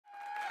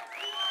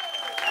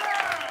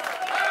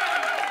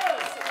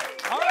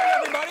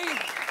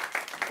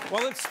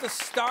Well, it's the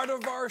start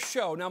of our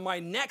show. Now, my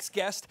next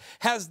guest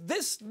has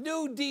this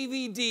new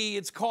DVD.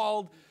 It's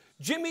called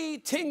Jimmy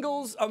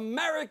Tingle's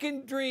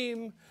American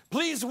Dream.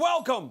 Please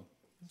welcome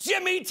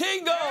Jimmy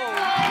Tingle!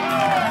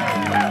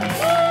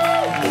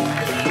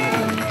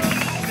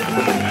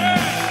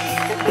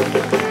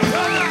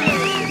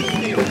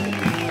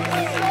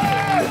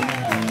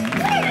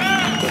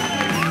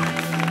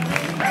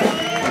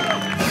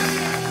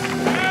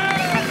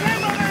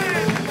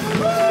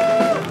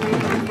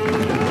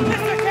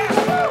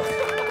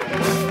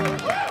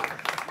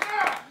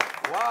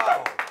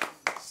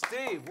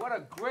 What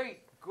a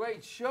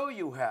great show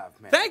you have,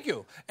 man. Thank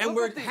you. And Look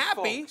we're at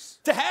happy folks.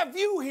 to have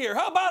you here.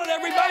 How about it,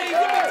 everybody? Give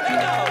it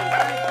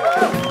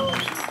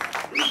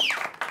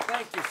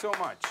Thank you so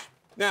much.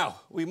 Now,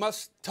 we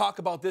must talk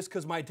about this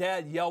because my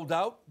dad yelled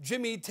out,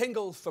 Jimmy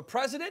Tingle for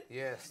president.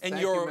 Yes, and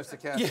thank your, you, Mr.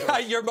 Katsos. Yeah,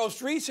 your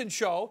most recent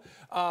show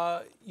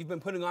you've been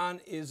putting on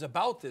is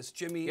about this,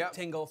 Jimmy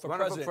Tingle for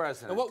president.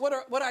 And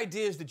what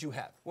ideas did you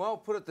have? Well,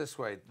 put it this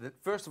way.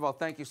 First of all,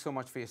 thank you so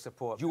much for your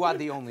support. You are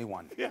the only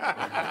one.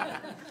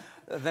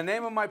 The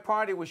name of my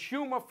party was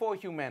Humor for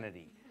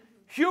Humanity.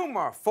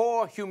 Humor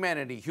for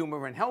humanity.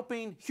 Humor in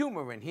helping,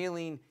 humor in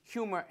healing,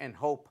 humor and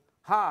hope.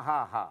 Ha,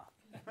 ha, ha.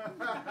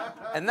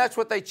 And that's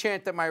what they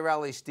chant at my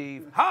rally,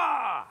 Steve.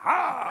 Ha,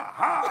 ha,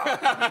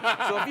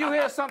 ha. So if you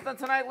hear something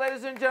tonight,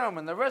 ladies and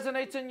gentlemen, that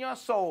resonates in your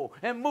soul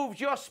and moves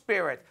your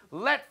spirit,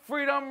 let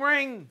freedom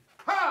ring.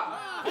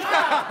 Ha,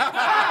 ha,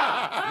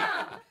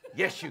 ha.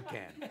 Yes, you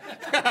can.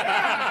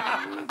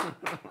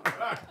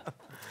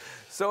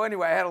 So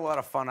anyway, I had a lot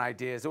of fun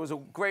ideas. It was a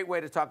great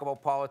way to talk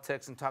about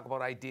politics and talk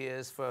about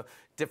ideas for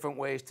different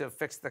ways to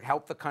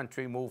help the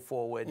country move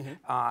forward in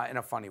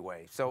a funny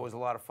way. So it was a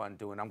lot of fun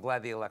doing. I'm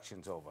glad the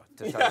election's over,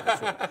 to tell you the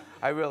truth.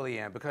 I really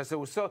am, because there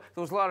was a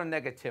lot of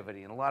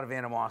negativity and a lot of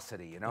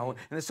animosity, you know. And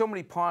there's so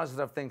many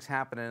positive things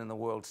happening in the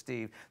world,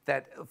 Steve,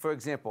 that, for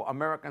example,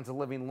 Americans are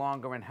living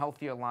longer and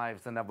healthier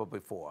lives than ever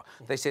before.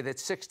 They say that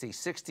 60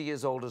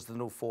 years old is the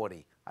new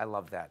 40. I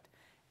love that.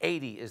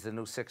 80 is the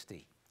new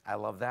 60. I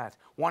love that.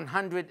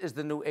 100 is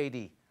the new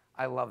 80.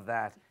 I love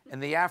that.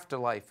 And the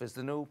afterlife is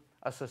the new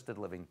assisted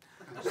living.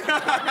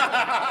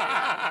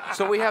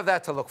 So we have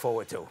that to look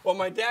forward to. Well,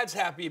 my dad's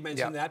happy you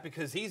mentioned that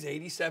because he's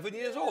 87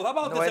 years old. How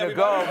about this, Way to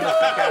everybody? go,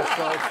 Mr.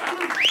 Katsos.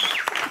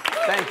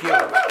 Thank you.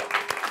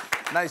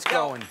 Nice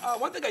going.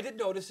 One thing I did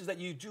notice is that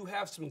you do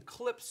have some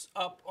clips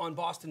up on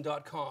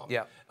Boston.com.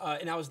 Yeah.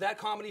 And now, is that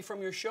comedy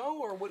from your show,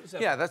 or what is that?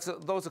 Yeah,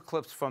 those are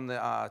clips from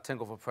the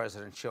Tingle for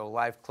President show,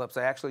 live clips.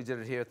 I actually did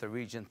it here at the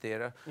Regent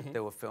Theater. They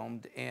were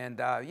filmed. And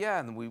yeah,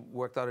 and we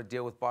worked out a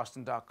deal with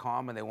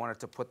Boston.com, and they wanted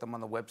to put them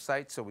on the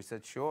website, so we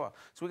said, sure.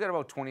 So we got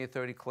about 20 or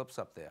 30 clips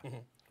up there.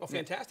 Well,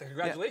 fantastic.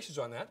 Congratulations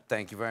on that.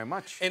 Thank you very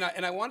much. And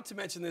I wanted to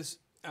mention this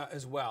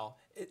as well,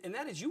 and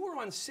that is you were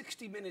on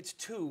 60 Minutes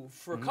too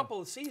for a couple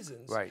of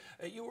seasons. Right.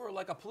 You were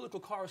like a political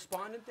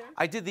correspondent there?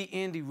 I did the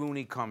Andy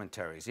Rooney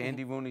commentaries.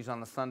 Andy Rooney's on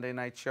the Sunday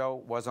night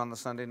show, was on the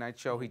Sunday night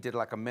show. He did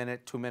like a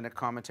minute, 2-minute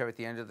commentary at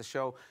the end of the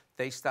show.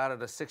 They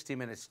started a 60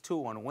 Minutes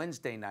too on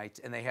Wednesday nights,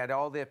 and they had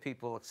all their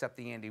people except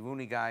the Andy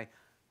Rooney guy.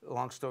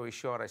 Long story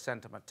short, I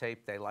sent them a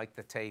tape. They liked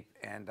the tape,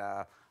 and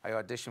I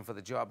auditioned for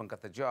the job and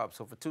got the job.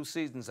 So for 2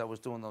 seasons, I was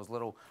doing those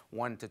little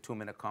 1- to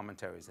 2-minute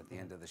commentaries at the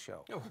end of the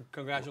show. Oh,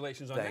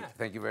 congratulations on that.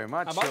 Thank you very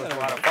much. How about it was a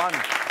lot of fun.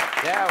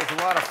 Yeah, it was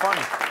a lot of fun.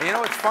 And you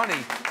know what's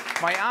funny?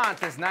 My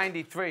aunt is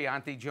 93,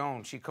 Auntie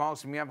Joan. She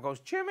calls me up and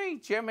goes,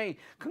 Jimmy,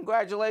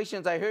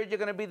 congratulations. I heard you're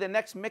going to be the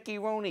next Mickey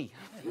Rooney.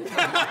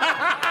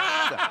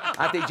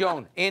 Auntie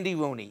Joan, Andy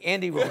Rooney.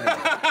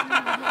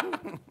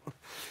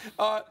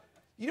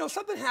 You know,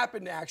 something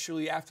happened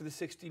actually after the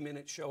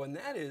 60-minute show, and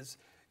that is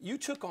you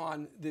took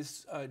on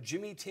this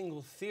Jimmy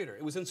Tingle Theater.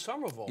 It was in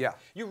Somerville. Yeah.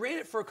 You ran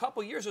it for a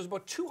couple of years. There was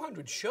about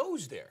 200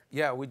 shows there.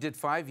 Yeah, we did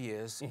 5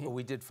 years.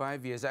 We did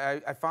 5 years. I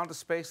found a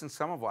space in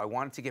Somerville. I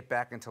wanted to get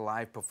back into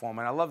live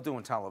performing. I love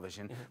doing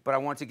television, but I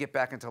wanted to get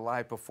back into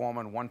live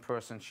performing,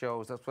 one-person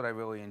shows. That's what I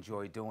really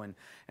enjoy doing.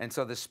 And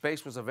so this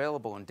space was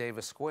available in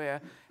Davis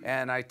Square,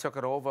 and I took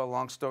it over.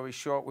 Long story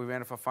short, we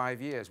ran it for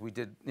 5 years. We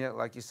did, you know,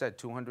 like you said,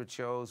 200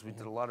 shows. We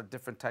did a lot of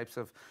different types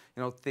of,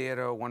 you know,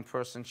 theater,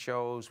 one-person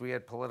shows. We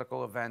had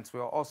political events.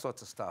 We had all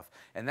sorts of stuff,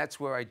 and that's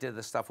where I did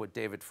the stuff with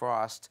David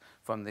Frost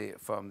from the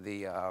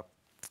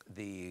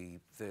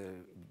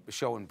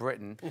show in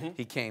Britain.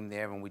 He came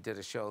there, and we did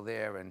a show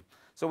there, and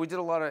so we did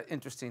a lot of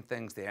interesting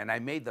things there. And I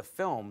made the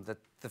film,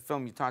 the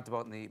film you talked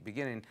about in the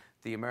beginning,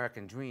 The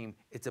American Dream.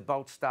 It's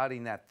about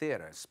starting that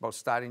theater. It's about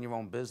starting your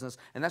own business,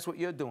 and that's what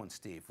you're doing,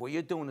 Steve. What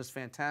you're doing is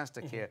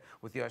fantastic here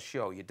with your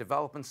show. You're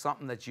developing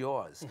something that's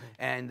yours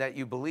and that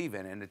you believe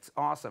in, and it's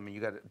awesome. And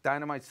you got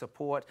dynamite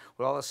support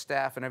with all the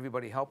staff and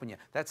everybody helping you.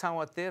 That's how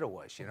our theater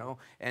was, you know.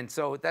 And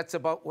so that's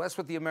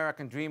what the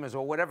American Dream is,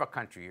 or whatever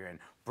country you're in.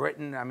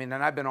 Britain, I mean,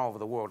 and I've been all over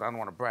the world. I don't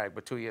want to brag,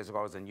 but 2 years ago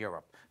I was in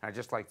Europe, and I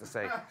just like to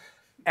say,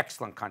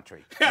 excellent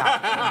country.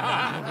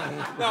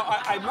 Now,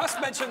 I must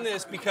mention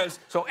this because...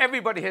 So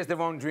everybody has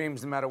their own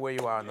dreams no matter where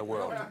you are in the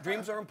world.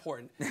 Dreams are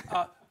important.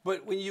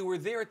 But when you were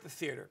there at the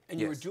theater and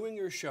you were doing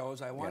your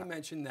shows, I want to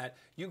mention that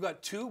you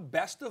got 2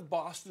 Best of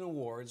Boston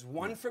awards,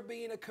 one for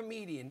being a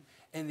comedian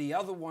and the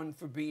other one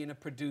for being a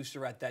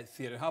producer at that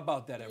theater. How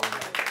about that,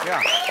 everybody?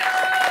 Yeah.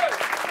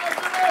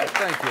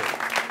 Thank you.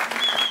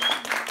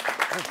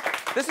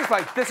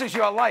 This is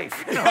your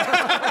life. You know?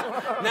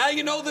 Now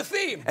you know the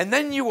theme. And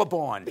then you were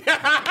born.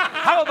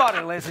 How about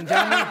it, ladies and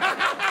gentlemen?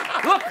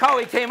 Look how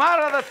he came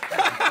out of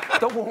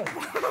the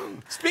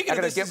womb. Speaking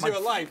of This Is Your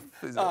Life,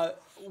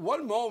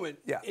 one moment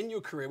in your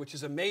career, which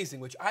is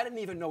amazing, which I didn't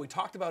even know, we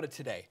talked about it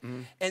today,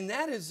 and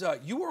that is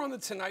you were on The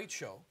Tonight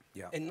Show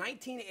in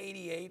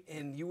 1988,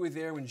 and you were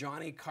there when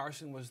Johnny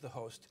Carson was the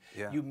host.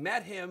 You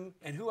met him,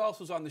 and who else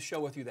was on the show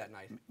with you that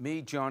night?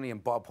 Me, Johnny,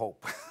 and Bob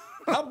Hope.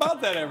 How about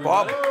that,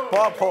 everybody?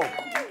 Bob Hope.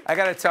 I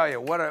got to tell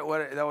you,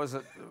 that was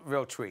a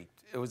real treat.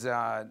 It was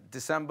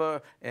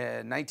December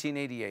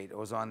 1988. I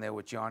was on there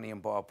with Johnny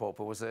and Bob Hope.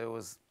 It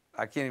was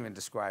I can't even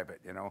describe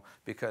it, you know,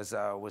 because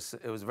it was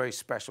a very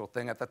special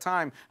thing at the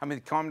time. I mean,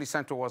 Comedy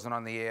Central wasn't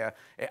on the air.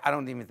 I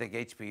don't even think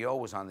HBO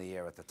was on the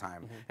air at the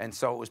time. And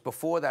so it was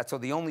before that. So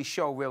the only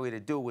show really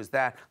to do was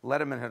that.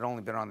 Letterman had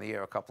only been on the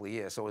air a couple of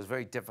years, so it was a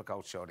very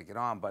difficult show to get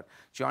on. But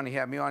Johnny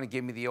had me on and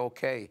gave me the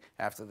okay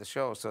after the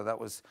show, so that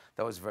was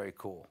very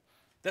cool.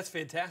 That's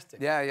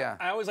fantastic. Yeah, yeah.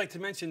 I always like to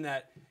mention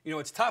that, you know,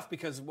 it's tough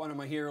because one of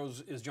my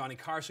heroes is Johnny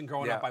Carson.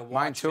 Growing up, I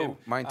watched him.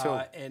 Mine too.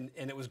 And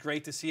it was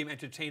great to see him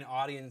entertain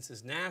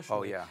audiences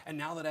nationally. Oh, yeah. And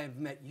now that I've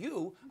met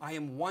you, I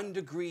am 1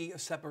 degree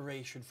of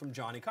separation from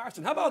Johnny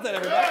Carson. How about that,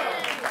 everybody?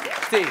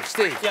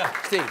 Steve. Yeah.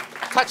 Steve,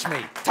 touch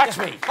me. Touch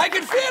me. I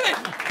can feel it.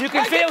 You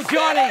can feel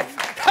Johnny.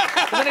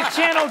 We're going to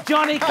channel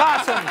Johnny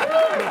Carson.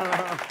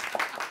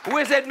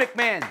 Where's Ed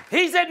McMahon?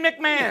 He's Ed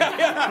McMahon.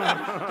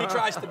 He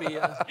tries to be.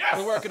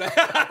 We're working on it.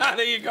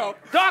 There you go.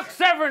 Doc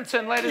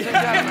Severinsen, ladies and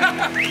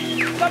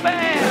gentlemen. The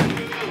band.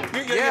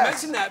 You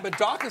mentioned that, but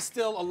Doc is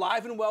still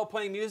alive and well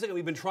playing music, and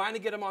we've been trying to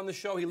get him on the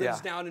show. He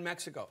lives down in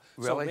Mexico.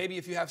 Really? So maybe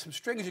if you have some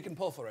strings you can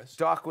pull for us.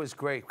 Doc was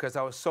great because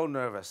I was so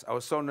nervous. I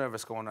was so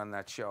nervous going on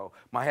that show.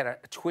 I had a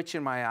twitch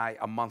in my eye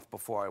a month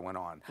before I went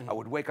on. I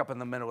would wake up in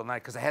the middle of the night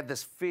because I had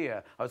this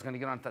fear I was going to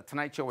get on the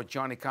Tonight Show with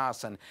Johnny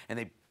Carson, and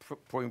they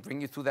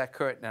bring you through that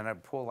curtain, and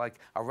I'd pull like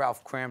a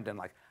Ralph Cramden,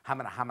 like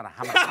hamana,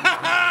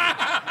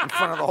 in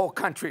front of the whole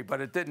country, but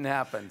it didn't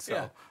happen.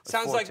 So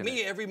sounds like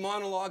me every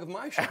monologue of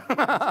my show.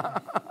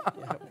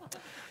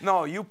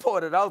 No, you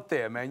put it out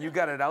there, man. You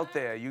got it out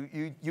there.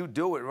 You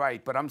do it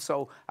right. But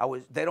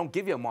they don't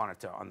give you a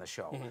monitor on the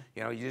show.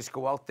 You know, you just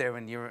go out there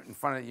and you're in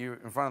front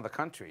of the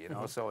country. You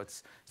know, so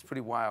it's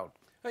pretty wild.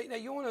 Now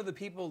you're one of the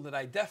people that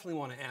I definitely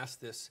want to ask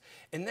this,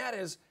 and that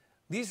is,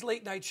 these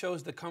late night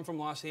shows that come from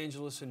Los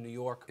Angeles and New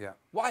York,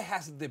 why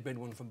hasn't there been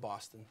one from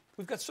Boston?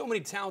 We've got so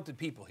many talented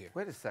people here.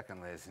 Wait a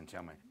second, ladies and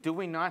gentlemen. Do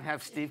we not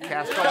have Steve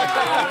Castro? Wait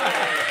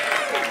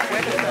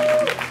a second.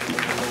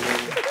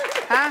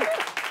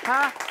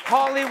 Huh?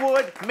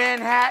 Hollywood,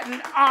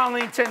 Manhattan,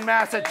 Arlington,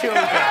 Massachusetts.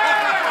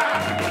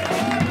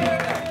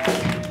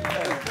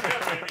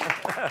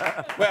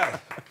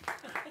 Well,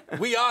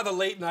 we are the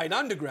late night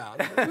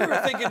underground. We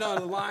were thinking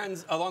along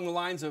the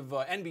lines of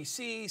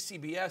NBC,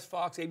 CBS,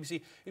 Fox,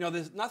 ABC. You know,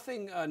 there's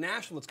nothing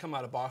national that's come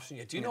out of Boston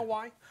yet. Do you know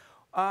why?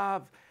 I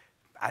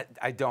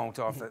don't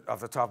off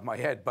the top of my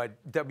head, but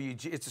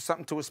it's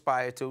something to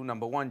aspire to.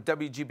 Number one,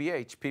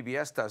 WGBH,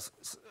 PBS does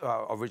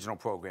original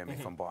programming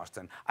from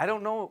Boston. I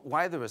don't know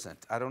why there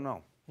isn't. I don't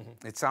know.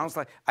 It sounds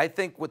like, I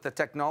think with the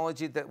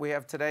technology that we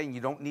have today, and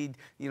you don't need,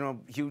 you know,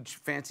 huge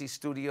fancy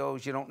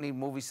studios, you don't need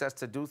movie sets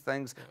to do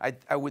things.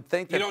 I would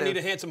think that you don't need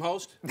a handsome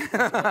host.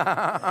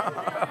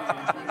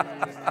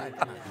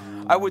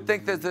 I would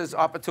think that there's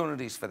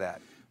opportunities for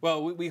that.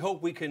 Well, we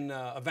hope we can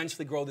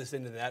eventually grow this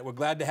into that. We're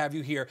glad to have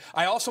you here.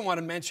 I also want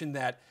to mention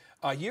that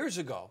years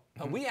ago,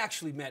 we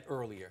actually met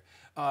earlier.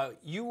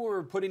 You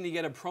were putting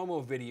together a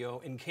promo video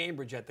in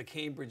Cambridge at the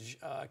Cambridge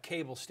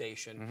cable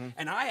station,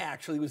 and I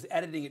actually was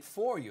editing it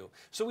for you.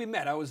 So we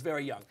met. I was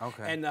very young.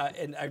 Okay. And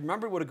I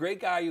remember what a great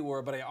guy you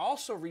were, but I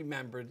also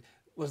remembered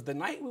was the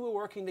night we were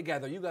working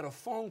together, you got a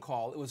phone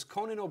call. It was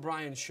Conan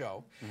O'Brien's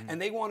show,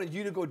 and they wanted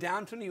you to go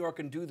down to New York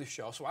and do the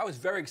show. So I was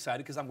very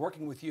excited because I'm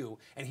working with you,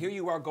 and here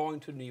you are going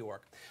to New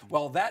York.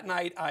 Well, that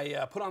night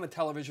I put on the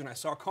television, I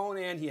saw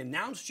Conan, he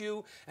announced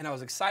you, and I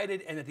was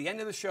excited. And at the end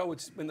of the show,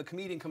 when the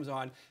comedian comes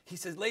on, he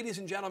says, "Ladies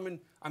and gentlemen,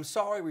 I'm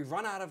sorry, we've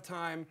run out of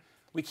time.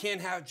 We can't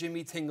have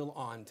Jimmy Tingle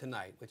on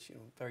tonight," which, you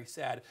know, very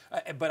sad.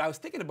 But I was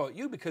thinking about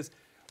you because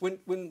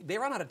when they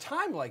run out of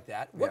time like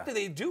that, what do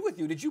they do with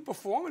you? Did you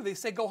perform, or did they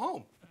say go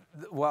home?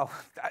 Well,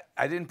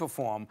 I didn't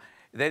perform.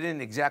 They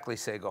didn't exactly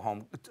say go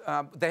home.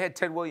 They had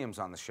Ted Williams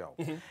on the show.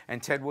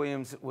 And Ted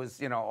Williams was,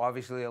 you know,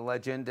 obviously a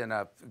legend and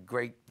a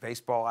great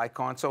baseball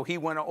icon. So he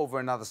went over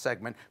another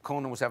segment.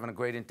 Conan was having a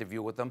great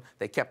interview with them.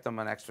 They kept them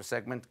an extra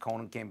segment.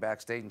 Conan came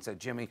backstage and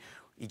said, "Jimmy,"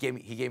 he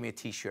gave me a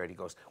T-shirt. He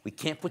goes, "We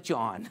can't put you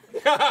on,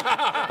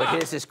 but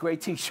here's this great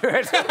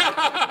T-shirt."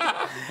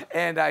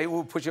 And I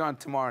will put you on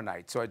tomorrow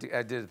night. So I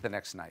did it the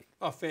next night.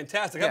 Oh,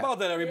 fantastic. How about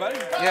that, everybody?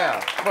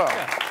 Yeah, well.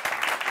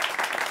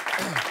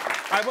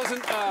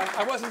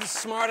 I wasn't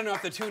smart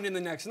enough to tune in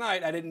the next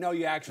night. I didn't know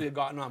you actually had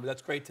gotten on, but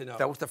that's great to know.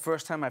 That was the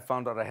first time I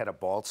found out I had a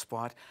bald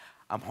spot.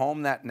 I'm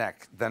home the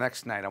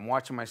next night. I'm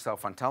watching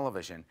myself on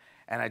television,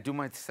 and I do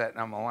my set,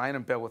 and I'm lying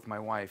in bed with my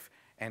wife,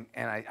 and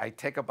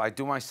I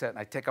do my set, and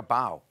I take a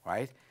bow,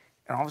 right?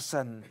 And all of a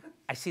sudden,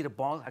 I see the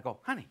bald. I go,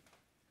 honey,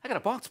 I got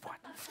a bald spot.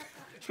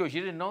 She goes,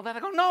 you didn't know that? I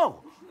go,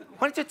 no.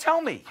 Why didn't you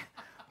tell me?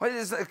 Well,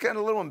 it's kind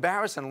of a little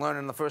embarrassing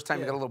learning the first time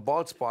you got a little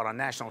bald spot on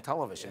national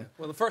television. Yeah.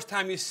 Well, the first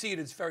time you see it,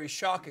 it's very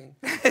shocking.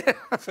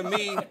 For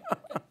me,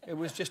 it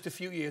was just a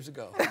few years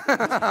ago.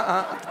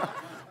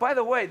 By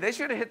the way, they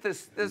should have hit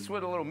this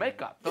with a little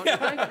makeup, don't you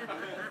think?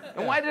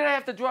 And why did I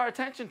have to draw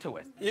attention to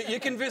it?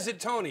 You can visit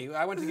Tony.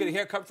 I went to get a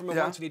haircut from him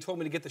once, and he told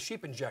me to get the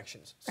sheep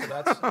injections. So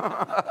that's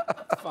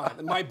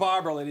fine. My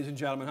barber, ladies and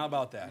gentlemen, how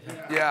about that?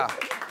 Yeah.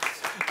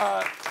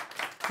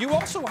 You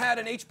also had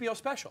an HBO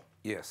special.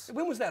 Yes.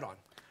 When was that on?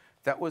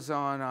 That was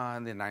on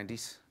in the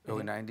 90s,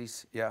 early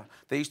 90s, yeah.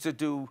 They used to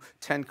do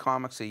 10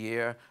 comics a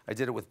year. I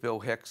did it with Bill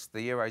Hicks.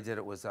 The year I did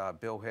it was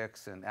Bill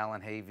Hicks and Alan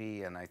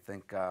Havey and I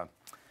think a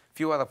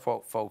few other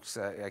folks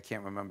I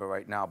can't remember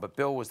right now. But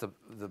Bill was the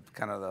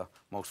kind of the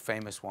most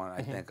famous one,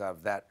 I think,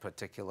 of that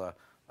particular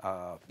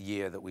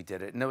year that we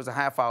did it. And it was a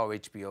half-hour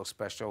HBO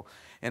special.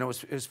 And it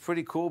was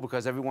pretty cool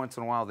because every once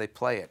in a while they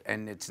play it.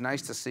 And it's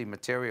nice to see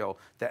material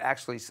that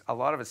actually, a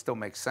lot of it still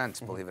makes sense,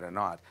 believe it or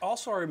not.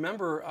 Also, I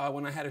remember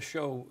when I had a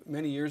show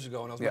many years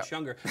ago when I was much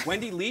younger,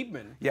 Wendy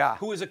Liebman,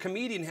 who is a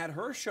comedian, had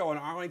her show on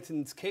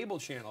Arlington's cable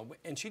channel.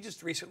 And she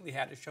just recently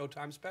had a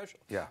Showtime special.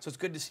 Yeah. So it's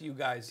good to see you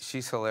guys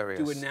She's hilarious.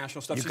 doing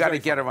national stuff. You've got to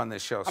get her on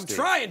this show, I'm Steve.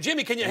 trying.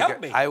 Jimmy, can you help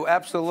me?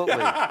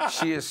 Absolutely.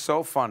 She is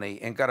so funny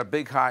and got a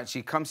big heart.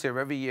 She comes here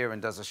every year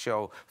and does a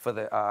show for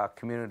the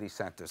community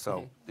center.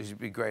 So it should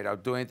be great. I'll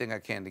do anything I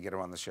can to get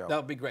her on the show. That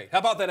would be great. How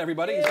about that,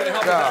 everybody? He's going to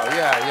help us out.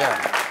 Yeah.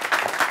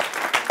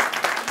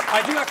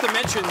 I do have to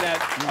mention that...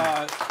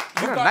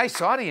 what a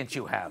nice audience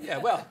you have. Yeah,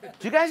 well...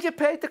 Do you guys get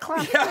paid to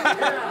clap?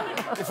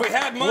 If we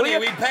had money,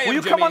 we'd pay them, Will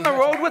you come on the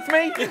road with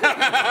me?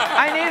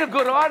 I need a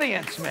good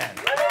audience, man.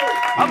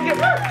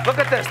 Look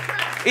at this.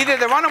 Either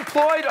they're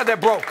unemployed or they're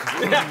broke.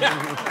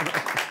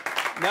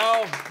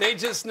 No, they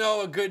just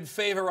know a good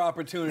favor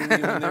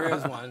opportunity when there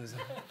is one.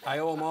 I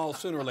owe them all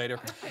sooner or later.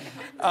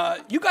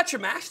 You got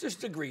your master's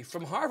degree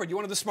from Harvard. You're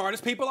one of the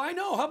smartest people I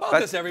know. How about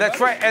this, everybody?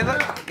 That's right. And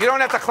you don't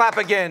have to clap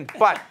again,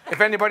 but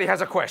if anybody has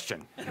a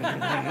question.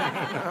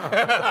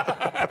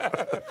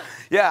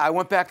 Yeah, I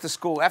went back to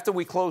school. After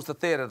we closed the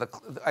theater,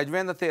 I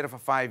ran the theater for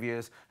 5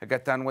 years. I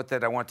got done with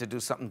it. I wanted to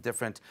do something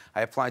different.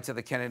 I applied to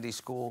the Kennedy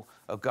School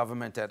of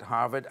Government at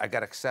Harvard. I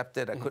got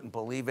accepted. I couldn't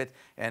believe it.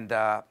 And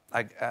I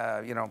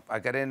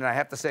got in, and I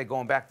have to say,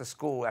 going back to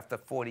school after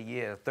 30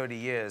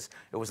 years,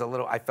 it was a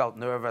little, I felt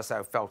nervous.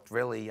 I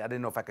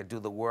didn't know if I could do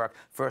the work.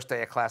 First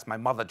day of class, my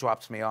mother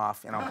drops me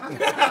off, you know.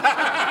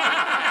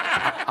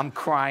 I'm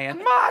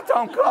crying, Ma,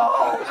 don't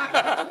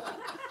go.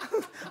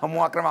 I'm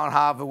walking around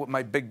Harvard with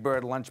my Big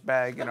Bird lunch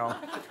bag, you know.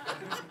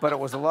 But it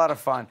was a lot of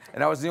fun.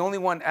 And I was the only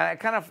one, and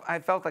I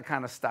felt I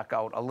kind of stuck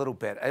out a little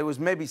bit. It was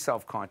maybe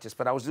self-conscious,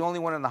 but I was the only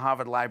one in the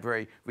Harvard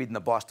Library reading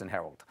the Boston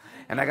Herald.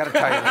 And I got to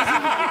tell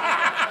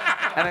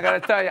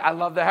you, I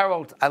love the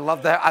Herald. I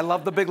love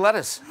the big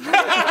letters.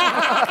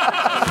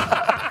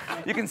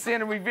 You can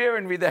stand in Revere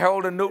and read the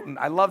Herald and Newton.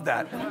 I love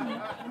that.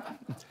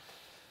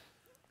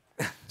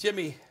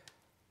 Jimmy.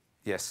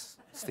 Yes,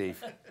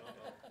 Steve.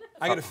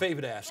 I got a favor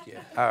to ask you.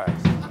 All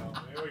right.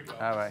 There we go.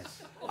 All right.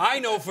 I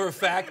know for a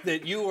fact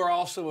that you are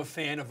also a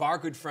fan of our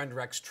good friend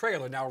Rex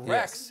Traylor. Now,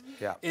 Rex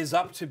is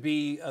up to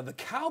be the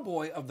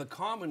cowboy of the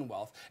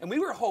Commonwealth. And we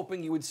were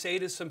hoping you would say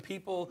to some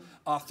people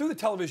through the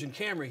television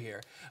camera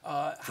here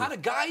how to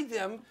guide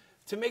them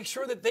to make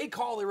sure that they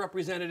call their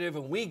representative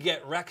and we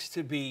get Rex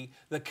to be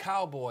the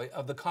cowboy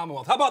of the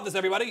Commonwealth. How about this,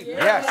 everybody?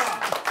 Yes.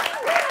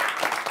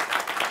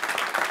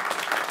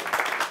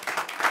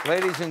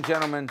 Ladies and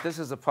gentlemen, this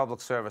is a public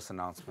service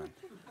announcement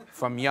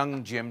from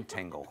young Jim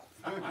Tingle.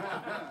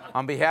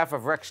 On behalf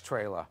of Rex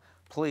Traylor,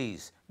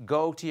 please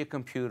go to your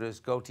computers,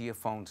 go to your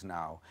phones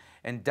now,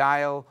 and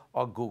dial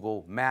or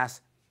Google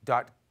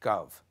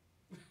mass.gov.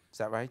 Is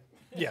that right?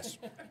 Yes.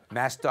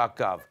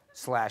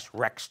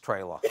 mass.gov/Rex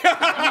Traylor.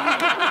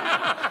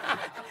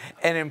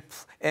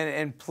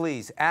 And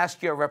please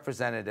ask your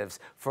representatives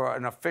for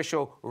an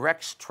official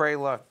Rex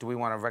Traylor. Do we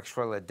want a Rex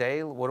Traylor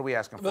Day? What are we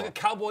asking for? Like a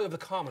cowboy of the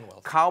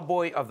Commonwealth.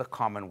 Cowboy of the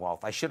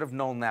Commonwealth. I should have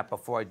known that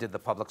before I did the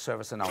public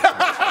service announcement.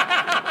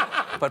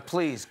 But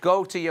please,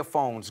 go to your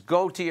phones,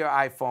 go to your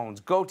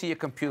iPhones, go to your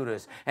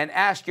computers, and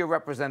ask your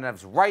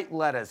representatives, write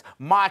letters,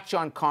 march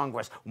on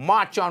Congress,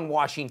 march on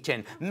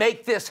Washington.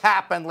 Make this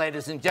happen,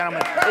 ladies and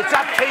gentlemen. It's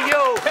up to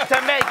you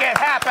to make it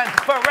happen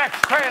for Rex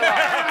Traylor.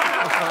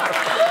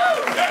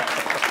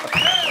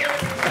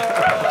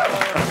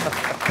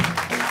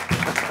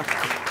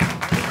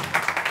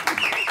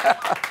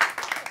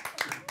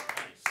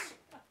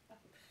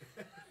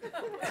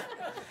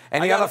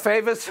 Any other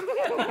favors?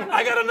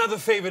 I got another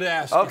favor to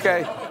ask.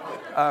 Okay.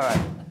 All right.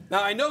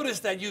 Now, I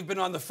noticed that you've been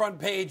on the front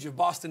page of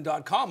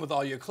Boston.com with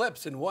all your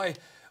clips, and why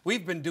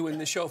we've been doing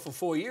the show for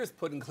 4 years,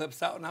 putting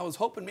clips out, and I was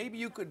hoping maybe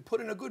you could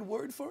put in a good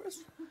word for us.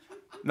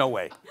 No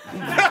way.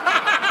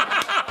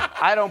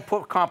 I don't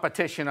put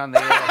competition on the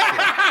air.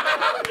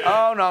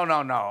 Oh, no,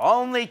 no, no.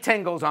 Only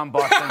Tingles on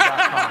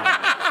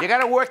Boston.com. You got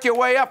to work your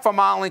way up from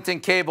Arlington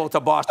Cable to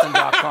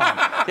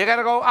Boston.com. You got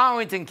to go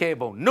Arlington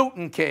Cable,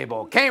 Newton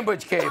Cable,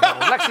 Cambridge Cable,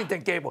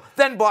 Lexington Cable,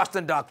 then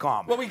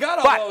Boston.com. Well, we got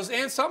all those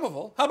and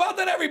Somerville. How about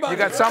that, everybody? You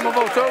got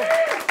Somerville, too?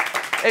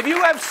 If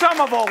you have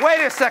Somerville, wait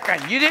a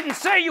second. You didn't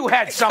say you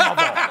had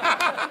Somerville.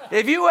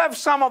 If you have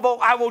Somerville,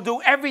 I will do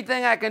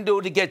everything I can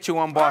do to get you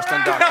on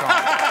Boston.com.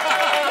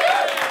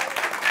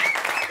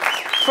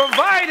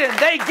 Provided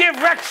they give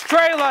Rex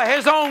Trailer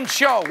his own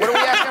show. What are we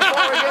asking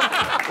for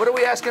again? What are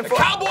we asking for?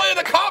 Cowboy of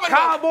the Commonwealth.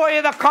 Cowboy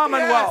of the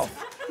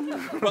Commonwealth.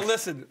 Yes. But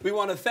listen, we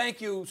want to thank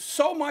you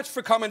so much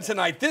for coming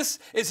tonight. This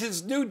is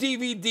his new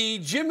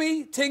DVD,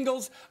 Jimmy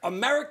Tingle's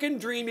American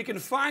Dream. You can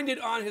find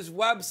it on his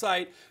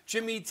website,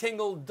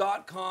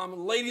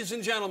 jimmytingle.com. Ladies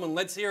and gentlemen,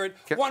 let's hear it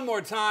one more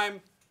time.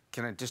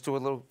 Can I just do a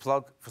little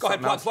plug for Go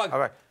ahead, plug. All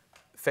right.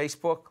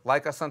 Facebook,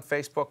 like us on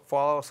Facebook,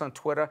 follow us on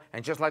Twitter,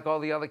 and just like all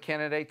the other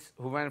candidates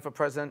who ran for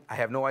president, I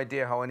have no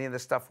idea how any of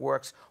this stuff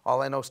works.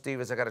 All I know, Steve,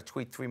 is I got a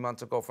tweet 3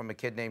 months ago from a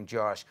kid named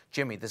Josh.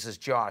 Jimmy, this is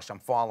Josh. I'm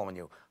following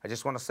you. I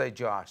just want to say,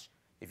 Josh,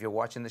 if you're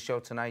watching the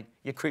show tonight,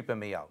 you're creeping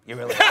me out. You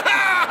really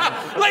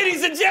are.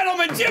 Ladies and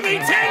gentlemen, Jimmy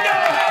Tingle!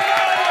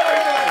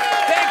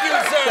 Thank you,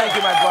 sir. Thank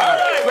you, my brother.